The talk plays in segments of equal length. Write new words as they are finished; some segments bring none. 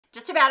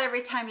Just about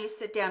every time you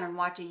sit down and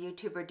watch a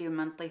YouTuber do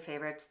monthly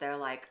favorites, they're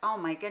like, oh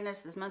my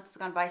goodness, this month has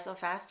gone by so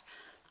fast.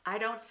 I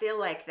don't feel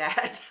like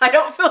that. I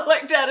don't feel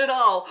like that at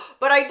all.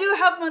 But I do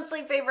have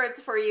monthly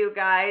favorites for you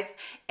guys.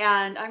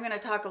 And I'm going to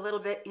talk a little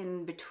bit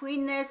in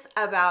between this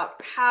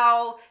about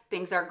how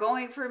things are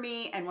going for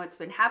me and what's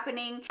been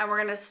happening. And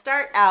we're going to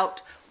start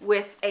out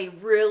with a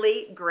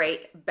really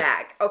great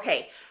bag.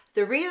 Okay.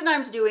 The reason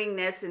I'm doing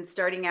this and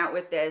starting out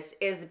with this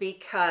is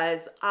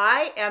because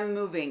I am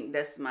moving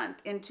this month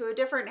into a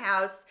different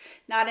house.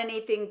 Not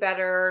anything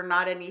better,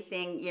 not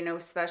anything, you know,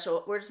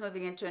 special. We're just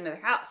moving into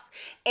another house.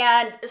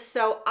 And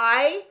so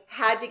I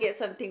had to get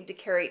something to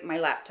carry my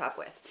laptop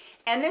with.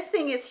 And this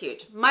thing is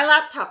huge. My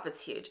laptop is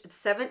huge.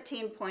 It's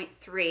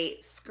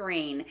 17.3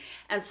 screen.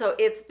 And so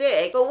it's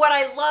big. But what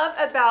I love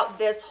about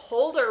this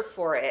holder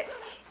for it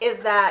is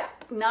that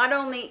not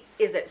only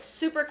is it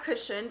super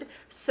cushioned,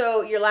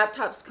 so your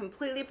laptop's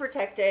completely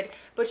protected,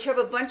 but you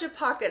have a bunch of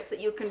pockets that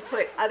you can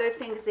put other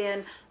things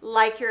in,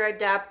 like your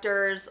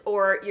adapters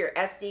or your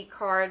SD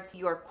cards,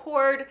 your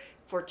cord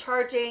for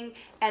charging,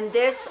 and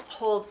this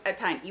holds a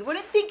ton. You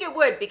wouldn't think it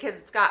would because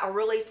it's got a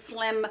really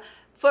slim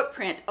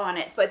footprint on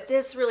it, but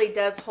this really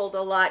does hold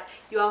a lot.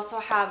 You also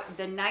have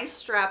the nice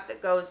strap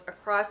that goes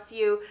across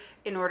you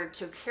in order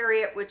to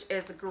carry it, which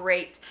is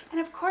great. And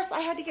of course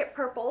I had to get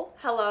purple.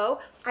 Hello,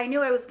 I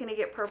knew I was gonna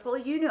get purple.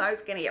 You knew I was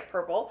gonna get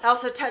purple. I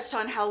also touched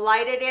on how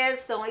light it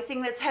is. The only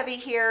thing that's heavy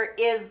here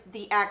is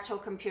the actual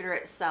computer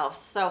itself.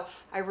 So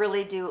I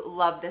really do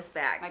love this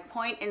bag. My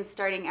point in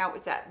starting out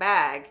with that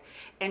bag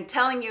and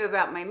telling you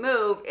about my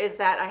move is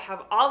that I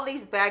have all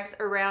these bags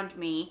around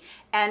me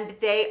and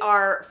they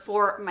are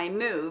for my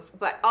move,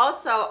 but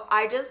also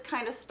I just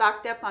kind of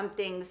stocked up on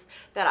things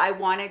that I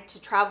wanted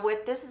to travel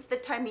with. This is the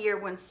time of year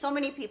when so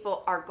many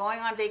people are going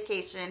on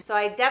vacation. So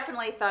I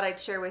definitely thought I'd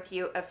share with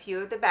you a few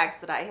of the bags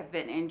that I have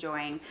been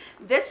enjoying.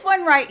 This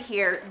one right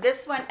here,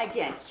 this one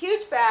again,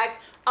 huge bag.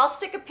 I'll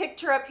stick a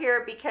picture up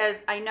here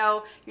because I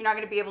know you're not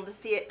gonna be able to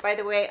see it. By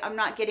the way, I'm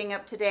not getting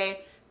up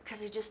today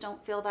because I just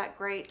don't feel that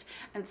great.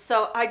 And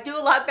so I do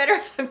a lot better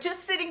if I'm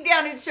just sitting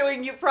down and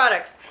showing you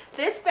products.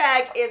 This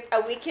bag is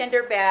a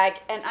weekender bag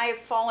and I have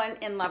fallen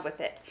in love with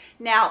it.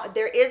 Now,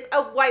 there is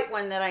a white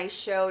one that I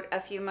showed a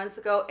few months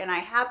ago and I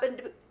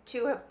happened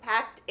to have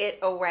packed it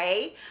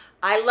away.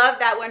 I love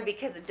that one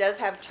because it does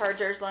have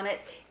chargers on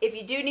it. If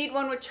you do need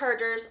one with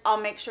chargers, I'll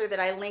make sure that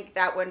I link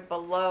that one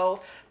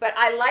below. But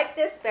I like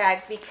this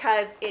bag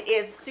because it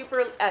is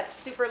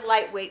super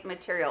lightweight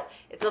material.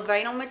 It's a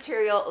vinyl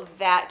material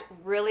that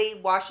really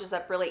washes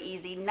up really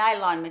easy.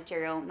 Nylon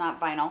material, not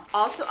vinyl.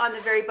 Also on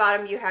the very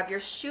bottom, you have your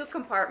shoe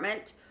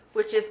compartment,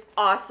 which is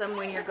awesome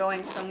when you're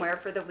going somewhere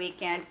for the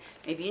weekend.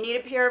 Maybe you need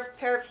a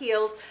pair of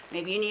heels.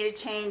 Maybe you need a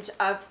change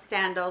of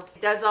sandals.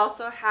 It does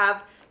also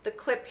have the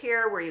clip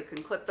here where you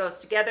can clip those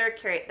together,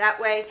 carry it that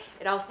way.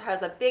 It also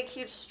has a big,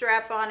 huge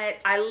strap on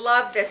it. I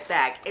love this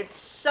bag. It's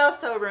so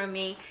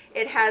roomy.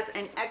 It has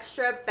an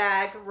extra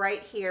bag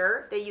right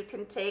here that you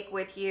can take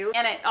with you.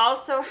 And it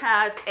also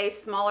has a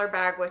smaller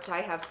bag, which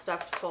I have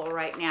stuffed full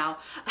right now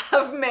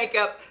of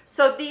makeup.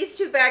 So these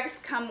two bags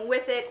come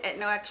with it at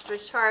no extra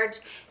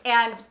charge.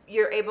 And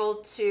you're able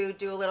to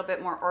do a little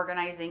bit more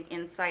organizing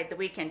inside the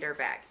weekender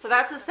bag. So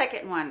that's the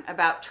second one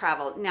about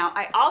travel. Now,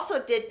 I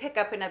also did pick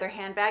up another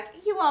handbag.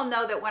 You all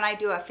know that when I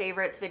do a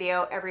favorites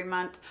video every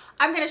month,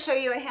 I'm gonna show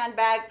you a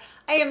handbag.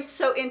 I am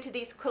so into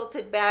these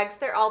quilted bags.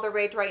 They're all the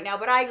rage right now,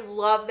 but I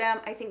love them.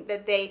 I think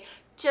that they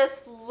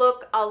just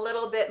look a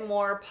little bit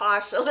more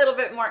posh, a little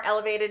bit more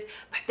elevated,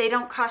 but they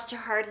don't cost you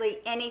hardly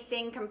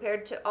anything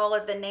compared to all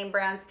of the name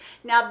brands.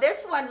 Now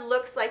this one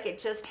looks like it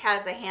just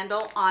has a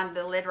handle on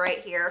the lid right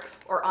here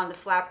or on the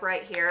flap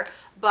right here,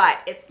 but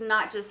it's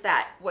not just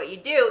that. What you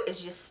do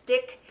is you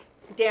stick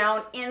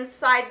down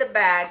inside the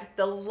bag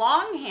the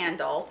long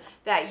handle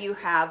that you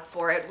have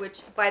for it,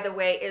 which by the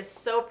way is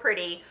so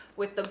pretty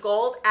with the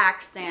gold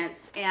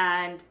accents,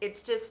 and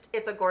it's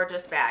a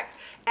gorgeous bag.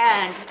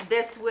 And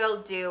this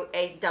will do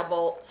a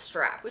double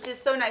strap, which is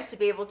so nice to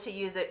be able to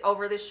use it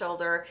over the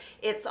shoulder.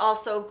 It's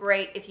also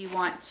great if you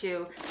want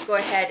to go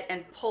ahead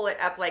and pull it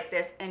up like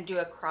this and do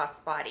a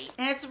crossbody.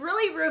 And it's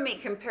really roomy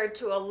compared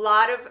to a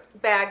lot of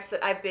bags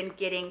that I've been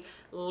getting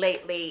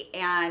lately,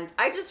 and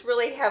I just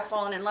really have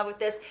fallen in love with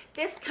this.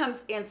 This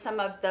comes in some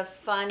of the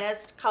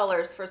funnest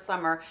colors for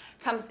summer.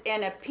 Comes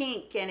in a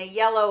pink and a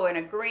yellow and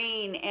a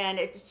green, and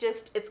it's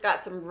got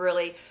some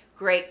really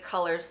great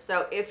colors.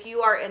 So if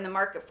you are in the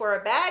market for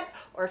a bag,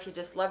 or if you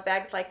just love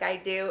bags like I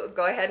do,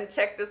 go ahead and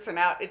check this one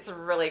out. It's a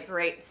really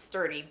great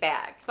sturdy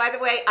bag. By the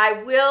way,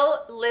 I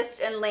will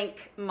list and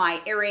link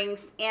my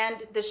earrings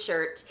and the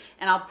shirt,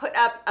 and I'll put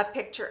up a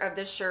picture of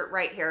the shirt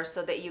right here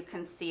so that you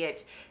can see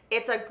it.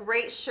 It's a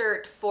great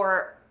shirt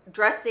for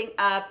dressing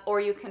up,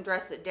 or you can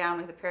dress it down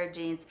with a pair of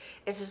jeans.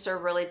 It's just a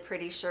really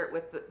pretty shirt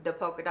with the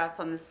polka dots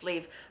on the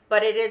sleeve,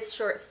 but it is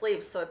short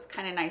sleeves, so it's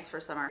kind of nice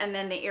for summer. And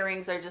then the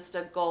earrings are just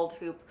a gold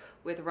hoop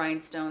with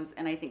rhinestones,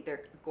 and I think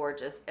they're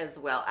gorgeous as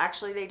well.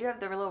 Actually, they do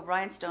have the little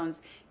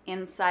rhinestones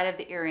inside of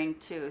the earring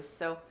too,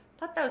 so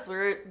Thought those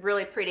were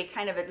really pretty,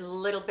 kind of a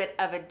little bit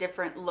of a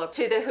different look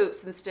to the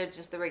hoops instead of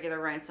just the regular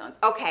rhinestones.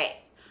 Okay,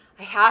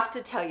 I have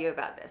to tell you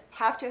about this.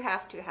 Have to.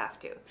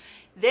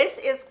 This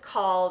is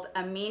called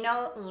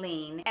Amino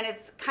Lean, and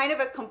it's kind of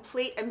a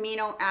complete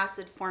amino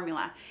acid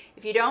formula.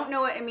 If you don't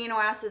know what amino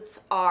acids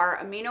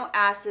are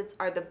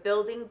the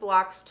building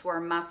blocks to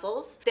our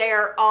muscles.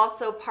 They're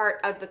also part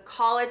of the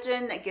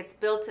collagen that gets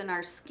built in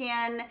our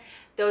skin,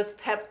 those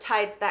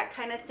peptides, that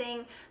kind of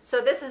thing.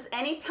 So this is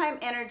anytime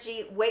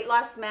energy, weight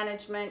loss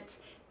management,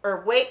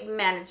 or weight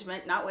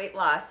management, not weight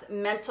loss,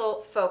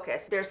 mental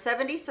focus. There's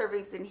 70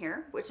 servings in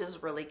here, which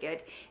is really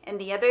good. And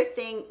the other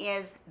thing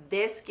is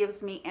this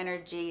gives me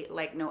energy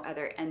like no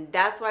other. And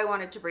that's why I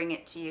wanted to bring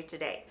it to you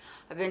today.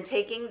 I've been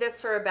taking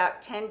this for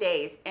about 10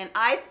 days and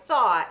I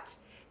thought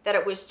that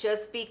it was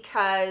just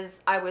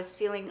because I was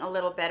feeling a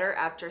little better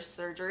after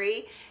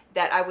surgery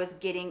that I was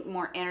getting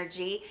more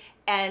energy.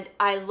 And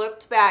I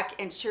looked back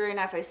and sure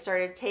enough, I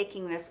started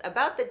taking this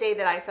about the day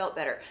that I felt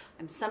better.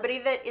 I'm somebody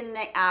that in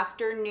the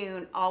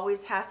afternoon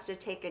always has to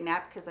take a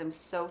nap because I'm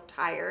so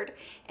tired.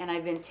 And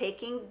I've been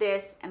taking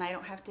this and I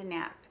don't have to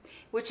nap,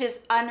 which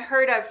is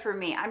unheard of for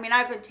me. I mean,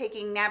 I've been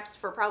taking naps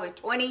for probably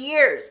 20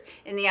 years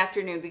in the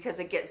afternoon because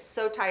I get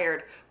so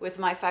tired with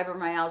my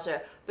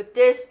fibromyalgia. But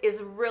this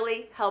is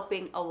really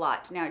helping a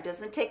lot. Now, it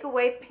doesn't take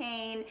away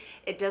pain.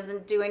 It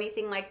doesn't do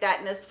anything like that.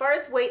 And as far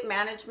as weight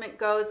management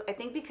goes, I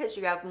think because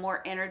you have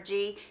more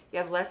energy, you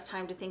have less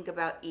time to think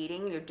about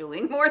eating, you're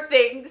doing more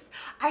things.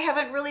 I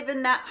haven't really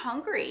been that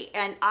hungry.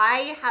 And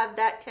I have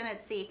that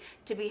tendency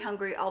to be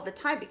hungry all the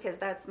time because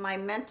that's my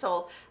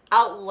mental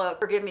outlook.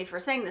 Forgive me for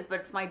saying this, but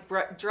it's my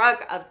drug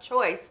of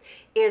choice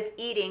is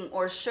eating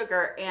or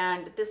sugar.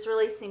 And this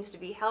really seems to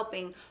be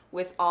helping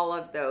with all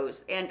of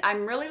those. And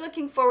I'm really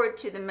looking forward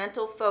to the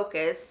mental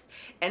focus.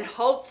 And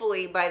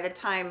hopefully by the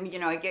time, you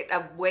know, I get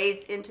a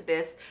ways into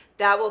this,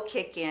 that will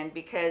kick in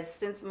because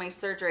since my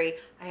surgery,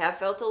 I have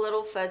felt a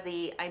little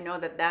fuzzy. I know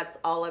that that's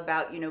all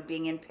about, you know,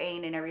 being in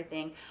pain and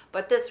everything,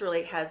 but this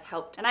really has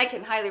helped and I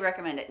can highly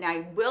recommend it. Now,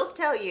 I will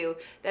tell you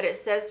that it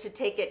says to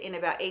take it in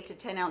about 8 to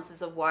 10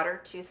 ounces of water,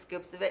 2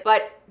 scoops of it,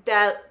 but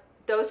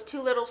those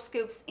 2 little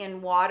scoops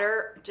in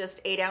water, just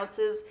 8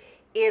 ounces,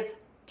 is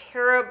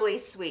terribly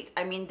sweet.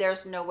 I mean,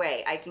 there's no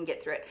way I can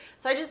get through it.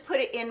 So I just put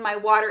it in my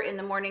water in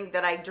the morning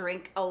that I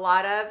drink a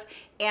lot of,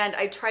 and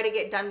I try to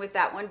get done with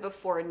that one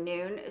before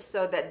noon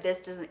so that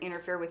this doesn't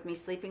interfere with me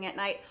sleeping at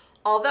night.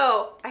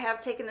 Although I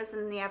have taken this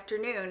in the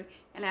afternoon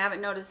and I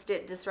haven't noticed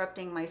it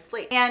disrupting my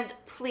sleep. And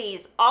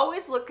please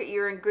always look at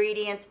your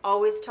ingredients,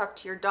 always talk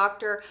to your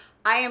doctor.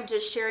 I am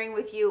just sharing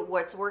with you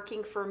what's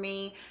working for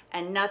me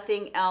and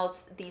nothing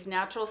else. These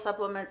natural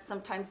supplements,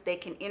 sometimes they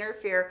can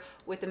interfere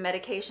with the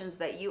medications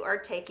that you are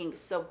taking.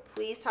 So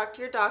please talk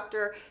to your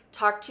doctor,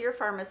 talk to your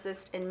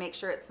pharmacist, and make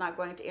sure it's not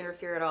going to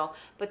interfere at all.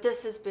 But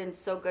this has been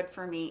so good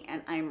for me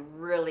and I'm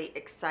really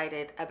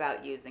excited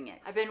about using it.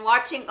 I've been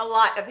watching a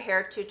lot of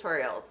hair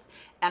tutorials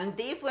and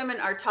these women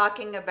are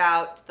talking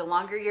about the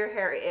longer your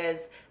hair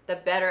is, the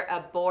better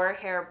a Boar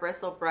hair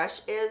bristle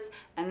brush is.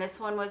 And this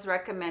one was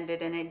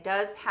recommended and it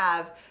does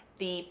have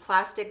the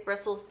plastic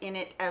bristles in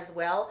it as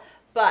well.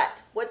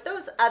 But what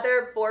those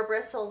other Boar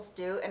bristles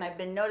do, and I've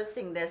been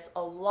noticing this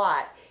a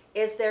lot,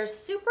 is they're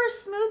super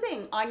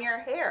smoothing on your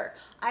hair.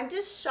 I'm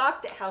just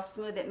shocked at how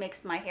smooth it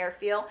makes my hair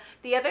feel.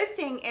 The other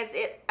thing is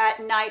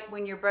at night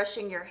when you're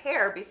brushing your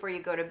hair before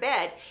you go to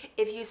bed,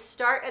 if you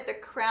start at the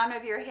crown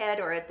of your head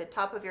or at the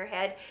top of your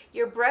head,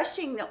 you're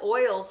brushing the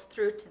oils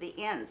through to the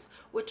ends,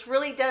 which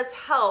really does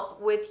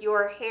help with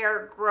your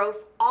hair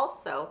growth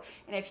also.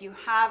 And if you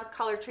have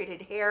color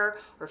treated hair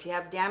or if you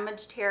have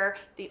damaged hair,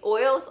 the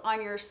oils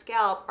on your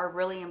scalp are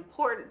really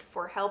important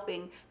for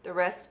helping the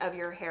rest of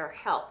your hair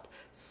health.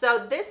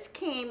 So this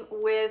came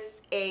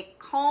with a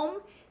comb.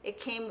 It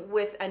came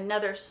with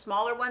another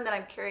smaller one that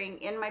I'm carrying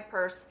in my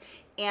purse,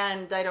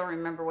 and I don't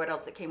remember what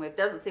else it came with. It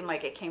doesn't seem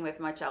like it came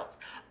with much else,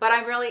 but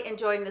I'm really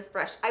enjoying this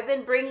brush. I've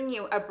been bringing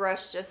you a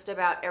brush just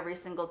about every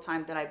single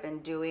time that I've been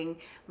doing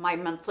my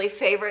monthly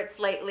favorites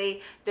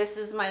lately. This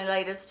is my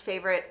latest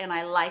favorite, and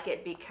I like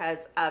it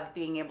because of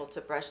being able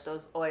to brush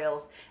those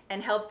oils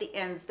and help the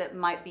ends that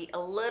might be a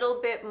little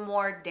bit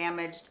more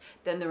damaged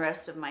than the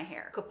rest of my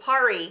hair.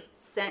 Kopari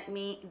sent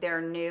me their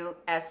new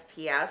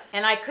SPF,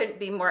 and I couldn't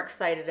be more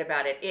excited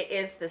about it. It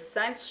is the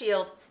Sun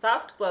Shield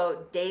Soft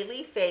Glow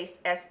Daily Face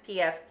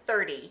SPF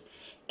 30.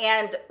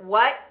 And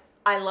what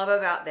I love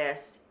about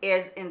this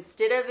is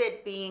instead of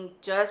it being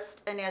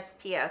just an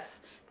SPF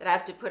that I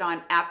have to put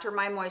on after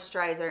my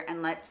moisturizer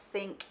and let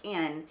sink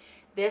in,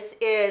 this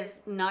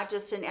is not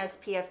just an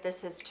SPF,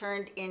 this has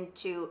turned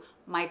into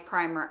my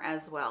primer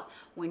as well.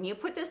 When you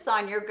put this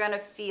on, you're gonna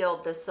feel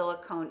the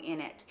silicone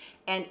in it,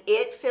 and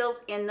it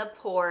fills in the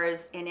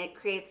pores and it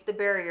creates the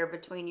barrier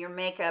between your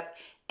makeup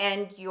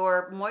and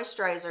your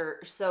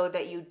moisturizer so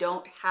that you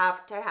don't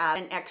have to have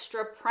an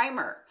extra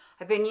primer.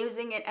 I've been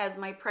using it as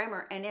my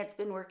primer and it's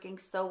been working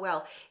so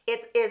well.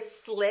 It is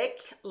slick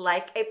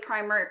like a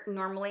primer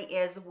normally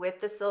is with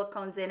the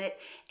silicones in it,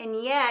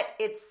 and yet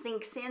it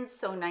sinks in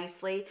so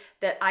nicely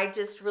that I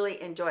just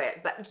really enjoy it.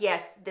 But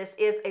yes, this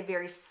is a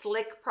very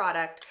slick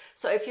product.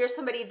 So if you're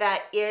somebody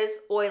that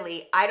is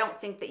oily, I don't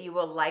think that you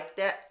will like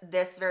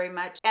this very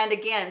much. And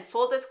again,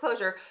 full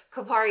disclosure,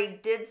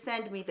 Kopari did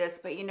send me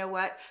this, but you know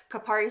what?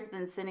 Kopari's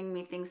been sending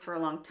me things for a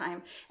long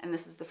time, and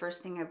this is the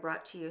first thing I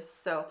brought to you.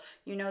 So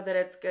you know that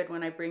it's good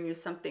when I bring you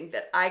something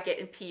that I get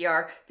in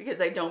PR, because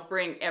I don't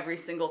bring every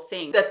single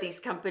thing that these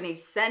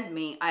companies send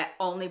me. I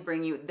only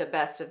bring you the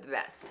best of the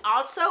best.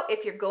 Also,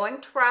 if you're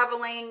going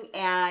traveling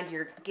and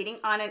you're getting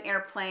on an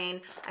airplane,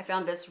 I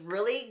found this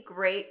really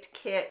great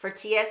kit for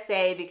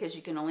TSA, because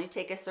you can only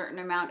take a certain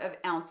amount of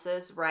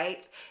ounces,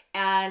 right?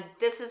 And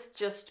this is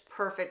just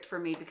perfect for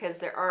me because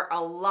there are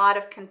a lot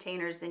of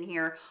containers in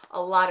here,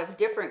 a lot of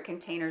different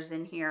containers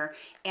in here.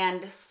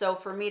 And so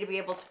for me to be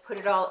able to put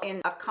it all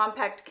in a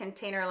compact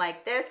container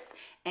like this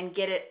and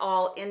get it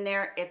all in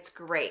there, it's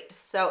great.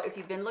 So if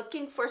you've been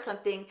looking for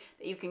something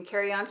that you can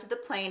carry onto the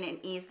plane and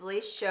easily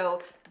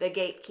show the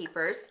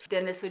gatekeepers,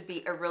 then this would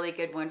be a really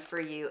good one for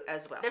you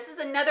as well. This is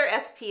another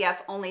SPF,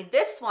 only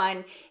this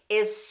one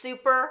is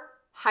super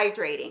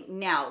hydrating.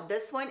 Now,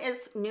 this one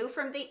is new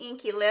from the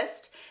Inkey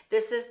list.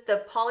 This is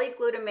the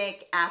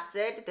polyglutamic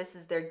acid. This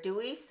is their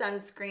Dewy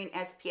Sunscreen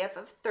SPF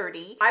of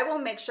 30. I will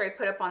make sure I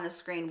put up on the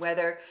screen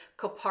whether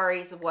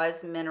Kopari's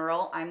was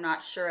mineral. I'm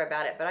not sure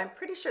about it, but I'm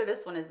pretty sure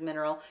this one is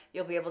mineral.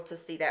 You'll be able to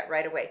see that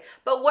right away.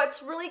 But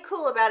what's really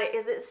cool about it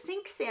is it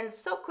sinks in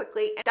so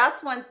quickly.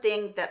 That's one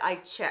thing that I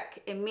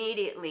check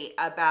immediately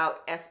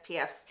about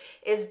SPFs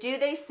is, do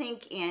they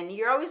sink in?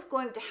 You're always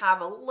going to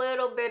have a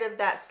little bit of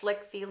that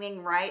slick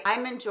feeling, right?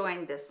 I'm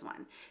enjoying this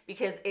one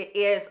because it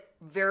is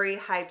very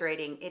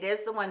hydrating. It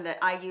is the one that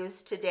I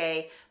use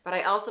today, but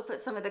I also put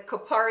some of the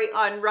Kopari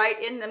on right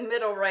in the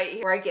middle right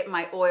here where I get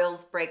my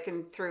oils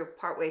breaking through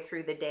partway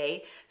through the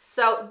day.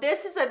 So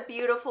this is a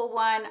beautiful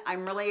one.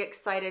 I'm really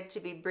excited to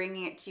be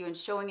bringing it to you and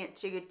showing it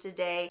to you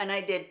today. And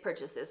I did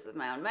purchase this with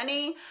my own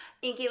money.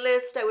 Inkey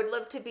list, I would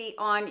love to be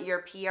on your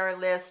PR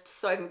list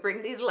so I can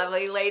bring these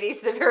lovely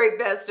ladies the very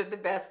best of the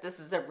best.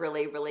 This is a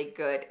really, really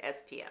good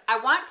SPF. I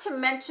want to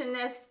mention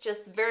this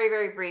just very,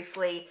 very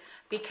briefly,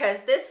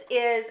 because this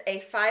is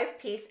a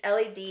 5-piece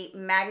LED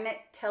magnet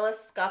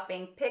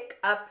telescoping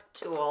pickup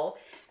tool.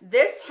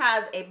 This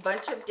has a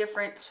bunch of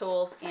different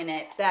tools in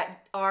it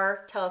that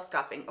are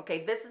telescoping.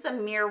 Okay, this is a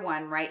mirror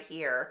one right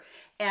here,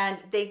 and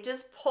they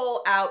just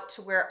pull out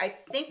to where I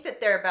think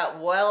that they're about,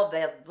 well,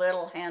 the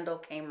little handle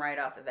came right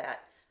off of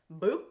that.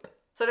 Boop.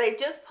 So they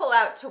just pull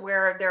out to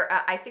where they're,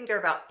 I think they're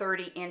about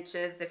 30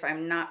 inches, if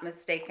I'm not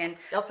mistaken.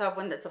 You also have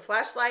one that's a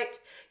flashlight.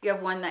 You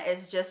have one that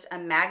is just a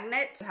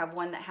magnet. You have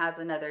one that has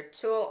another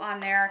tool on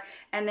there.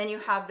 And then you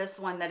have this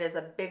one that is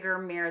a bigger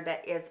mirror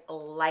that is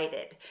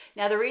lighted.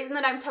 Now, the reason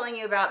that I'm telling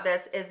you about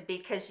this is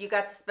because you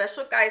got the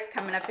special guys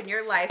coming up in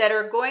your life that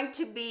are going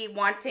to be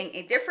wanting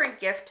a different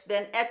gift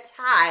than a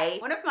tie.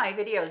 One of my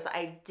videos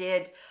I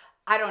did,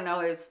 I don't know,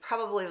 it was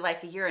probably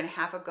like 1.5 years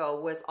ago,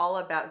 was all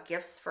about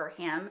gifts for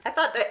him. I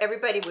thought that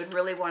everybody would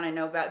really want to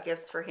know about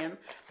gifts for him,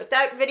 but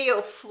that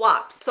video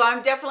flopped. So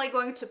I'm definitely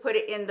going to put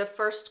it in the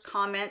first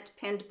comment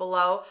pinned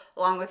below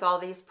along with all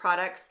these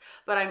products,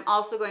 but I'm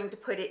also going to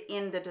put it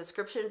in the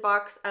description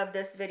box of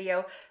this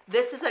video.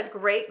 This is a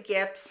great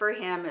gift for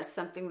him. It's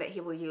something that he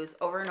will use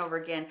over and over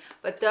again.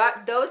 But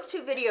those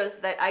 2 videos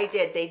that I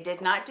did, they did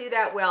not do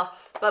that well,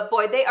 but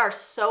boy, they are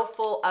so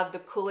full of the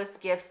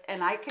coolest gifts,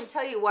 and I can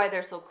tell you why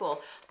they're so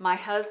cool. My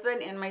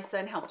husband and my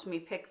son helped me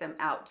pick them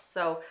out.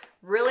 So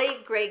really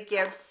great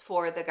gifts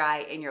for the guy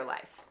in your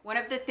life. One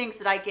of the things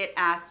that I get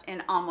asked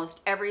in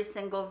almost every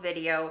single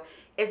video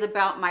is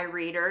about my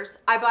readers.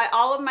 I buy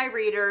all of my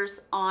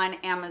readers on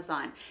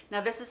Amazon.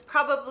 Now, this is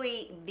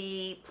probably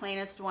the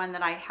plainest one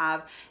that I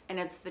have, and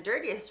it's the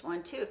dirtiest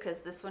one too,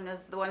 because this one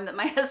is the one that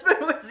my husband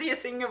was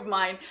using of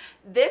mine.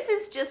 This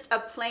is just a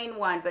plain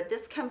one, but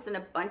this comes in a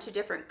bunch of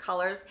different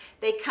colors.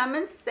 They come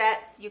in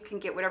sets. You can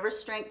get whatever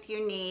strength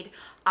you need.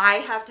 I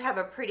have to have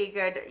a pretty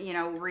good, you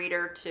know,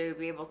 reader to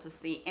be able to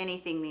see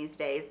anything these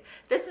days.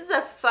 This is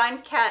a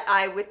fun cat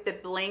eye with the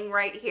bling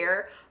right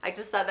here. I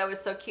just thought that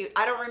was so cute.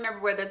 I don't remember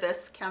whether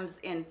this comes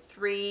in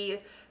 3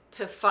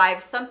 to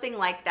 5, something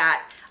like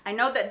that. I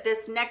know that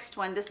this next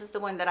one, this is the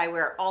one that I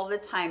wear all the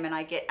time, and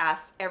I get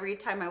asked every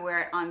time I wear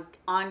it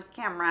on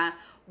camera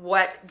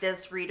what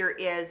this reader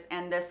is,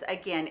 and this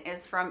again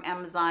is from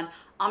Amazon.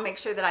 I'll make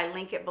sure that I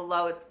link it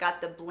below. It's got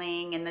the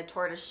bling and the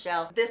tortoise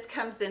shell. This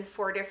comes in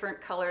 4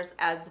 different colors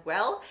as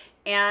well.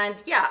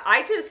 And yeah,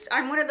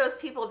 I'm one of those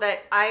people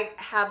that I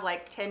have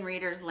like 10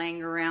 readers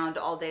laying around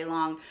all day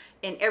long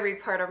in every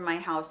part of my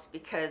house,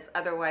 because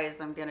otherwise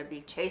I'm gonna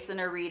be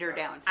chasing a reader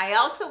down. I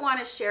also want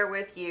to share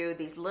with you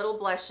these little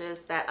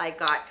blushes that I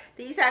got.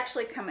 These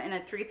actually come in a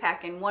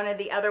 3-pack, and one of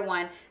the other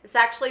one is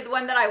actually the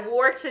one that I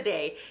wore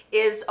today,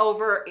 is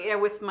over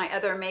with my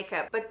other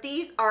makeup. But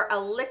these are a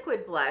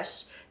liquid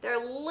blush.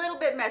 They're a little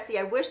bit messy.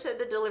 I wish that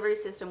the delivery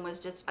system was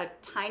just a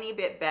tiny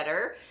bit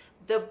better.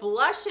 The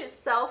blush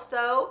itself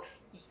though,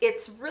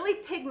 it's really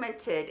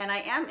pigmented and I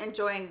am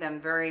enjoying them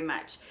very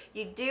much.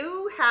 You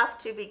do have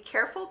to be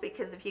careful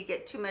because if you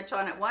get too much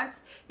on at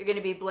once, you're going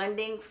to be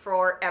blending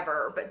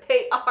forever, but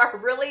they are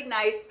really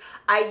nice.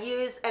 I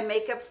use a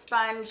makeup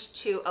sponge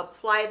to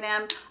apply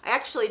them. I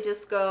actually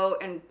just go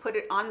and put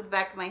it on the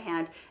back of my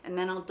hand and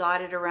then I'll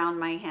dot it around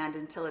my hand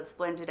until it's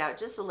blended out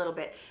just a little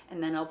bit,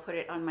 and then I'll put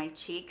it on my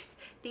cheeks.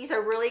 These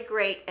are really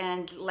great,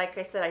 and like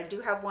I said, I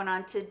do have one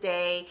on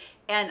today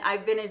and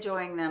I've been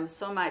enjoying them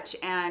so much,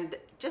 and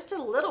just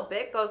a little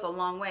bit goes a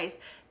long ways.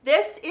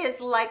 This is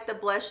like the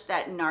blush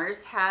that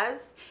NARS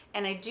has,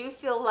 and I do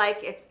feel like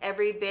it's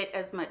every bit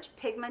as much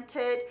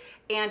pigmented,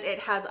 and it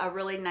has a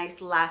really nice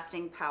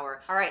lasting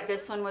power. All right,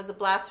 this one was a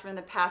blast from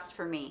the past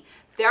for me.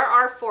 There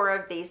are 4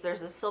 of these.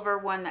 There's a silver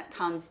one that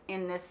comes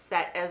in this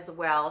set as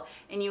well,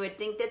 and you would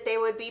think that they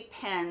would be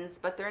pens,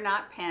 but they're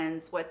not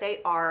pens. What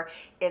they are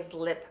is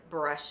lip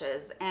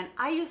brushes, and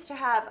I used to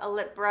have a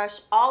lip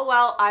brush all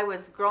while I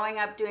was growing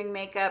up doing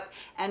makeup,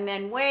 and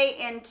then way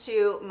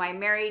into my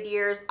married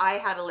years I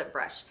had a lip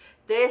brush.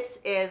 This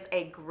is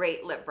a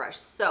great lip brush.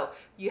 So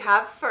you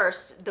have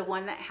first the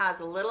one that has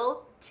a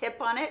little tip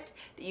on it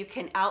that you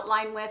can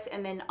outline with,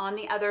 and then on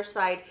the other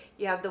side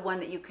you have the one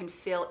that you can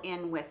fill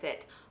in with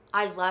it.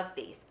 I love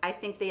these. I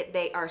think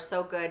they are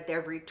so good.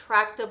 They're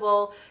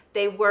retractable.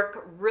 They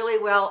work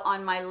really well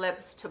on my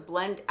lips to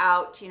blend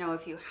out. You know,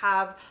 if you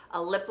have a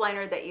lip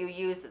liner that you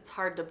use that's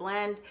hard to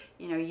blend,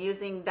 you know,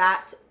 using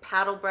that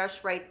paddle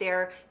brush right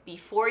there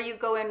before you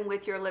go in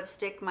with your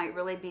lipstick might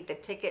really be the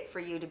ticket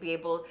for you to be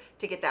able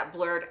to get that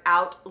blurred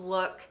out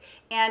look.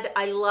 And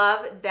I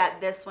love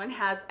that this one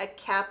has a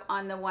cap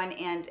on the one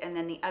end, and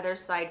then the other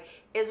side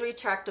is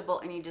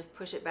retractable and you just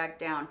push it back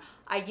down.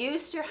 I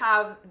used to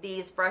have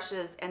these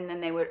brushes and then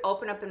they would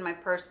open up in my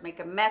purse, make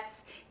a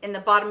mess in the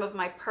bottom of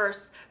my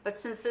purse, but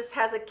since this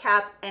has a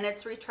cap and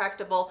it's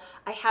retractable,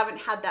 I haven't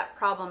had that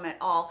problem at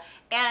all.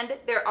 And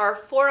there are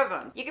 4 of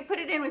them. You can put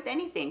it in with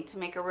anything to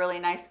make a really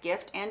nice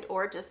gift, and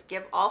or just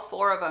give all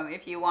 4 of them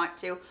if you want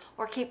to,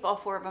 or keep all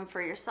 4 of them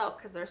for yourself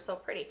because they're so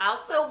pretty. I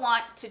also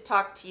want to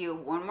talk to you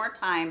one more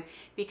time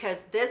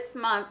because this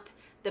month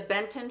the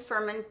Benton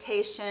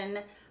Fermentation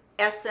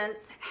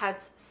Essence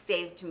has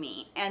saved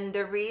me, and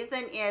the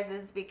reason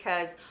is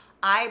because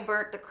I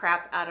burnt the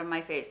crap out of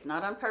my face,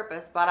 not on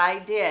purpose, but I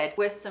did,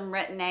 with some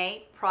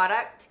Retin-A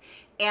product,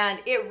 and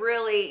it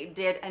really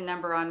did a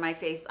number on my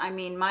face. I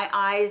mean, my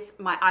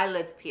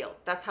eyelids peeled.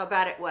 That's how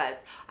bad it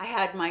was. I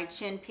had my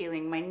chin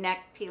peeling, my neck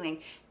peeling,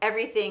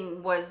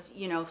 everything was,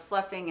 you know,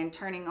 sloughing and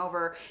turning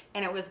over,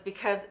 and it was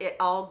because it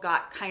all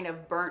got kind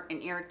of burnt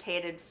and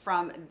irritated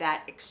from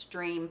that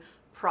extreme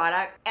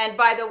product. And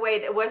by the way,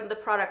 it wasn't the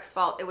product's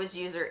fault, it was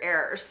user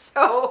error.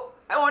 So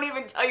I won't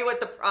even tell you what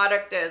the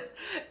product is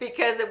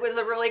because it was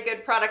a really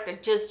good product. I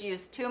just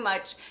used too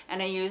much and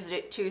I used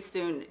it too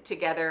soon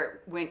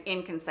together when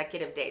in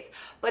consecutive days.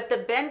 But the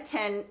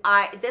Benton,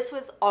 this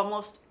was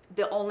almost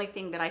the only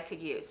thing that I could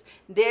use.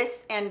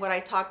 This and what I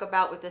talk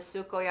about with the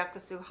Suko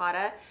Yakusu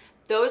Hara,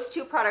 those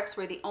 2 products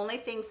were the only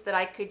things that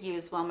I could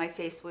use while my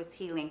face was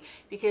healing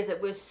because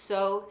it was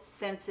so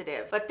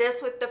sensitive. But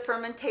this with the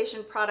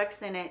fermentation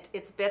products in it,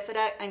 it's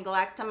bifida and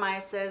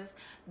galactomyces.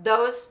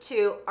 Those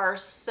 2 are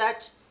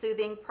such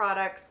soothing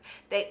products.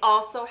 They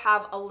also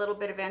have a little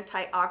bit of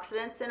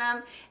antioxidants in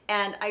them,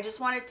 and I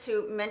just wanted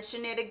to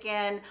mention it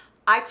again.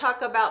 I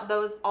talk about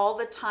those all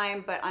the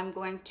time, but I'm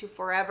going to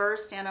forever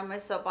stand on my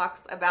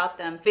soapbox about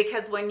them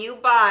because when you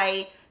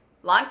buy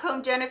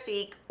Lancome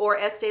Genifique or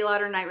Estee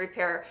Lauder Night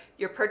Repair,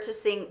 you're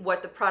purchasing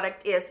what the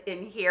product is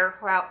in here.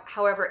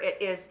 However, it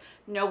is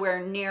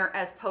nowhere near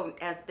as potent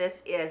as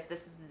this is.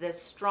 This is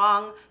this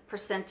strong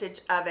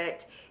percentage of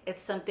it.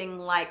 It's something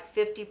like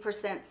 50%,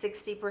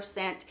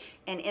 60%,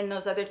 and in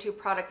those other 2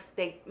 products,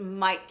 they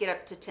might get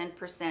up to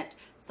 10%.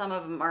 Some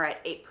of them are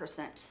at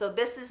 8%. So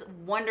this is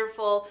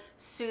wonderful,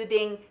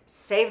 soothing,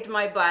 saved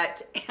my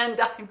butt, and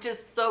I'm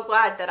just so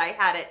glad that I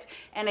had it.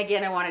 And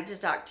again, I wanted to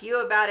talk to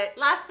you about it.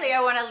 Lastly,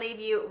 I want to leave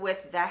you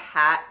with the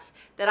hat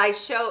that I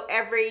show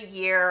every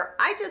year.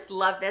 I just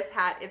love this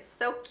hat. It's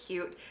so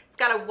cute. It's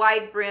got a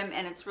wide brim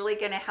and it's really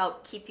going to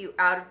help keep you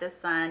out of the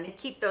sun and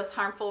keep those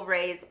harmful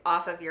rays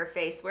off of your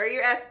face. Wear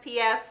your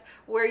SPF,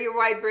 wear your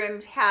wide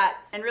brimmed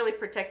hats, and really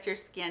protect your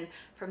skin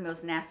from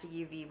those nasty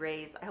UV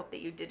rays. I hope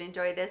that you did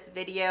enjoy this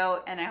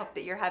video, and I hope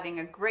that you're having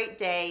a great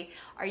day.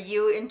 Are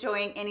you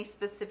enjoying any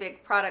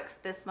specific products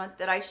this month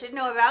that I should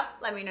know about?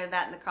 Let me know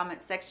that in the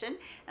comment section.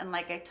 And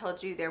like I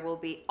told you, there will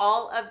be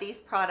all of these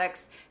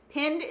products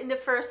pinned in the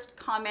first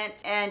comment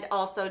and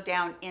also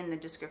down in the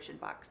description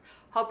box.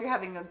 Hope you're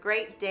having a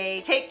great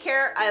day. Take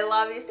care. I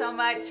love you so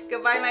much.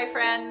 Goodbye, my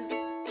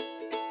friends.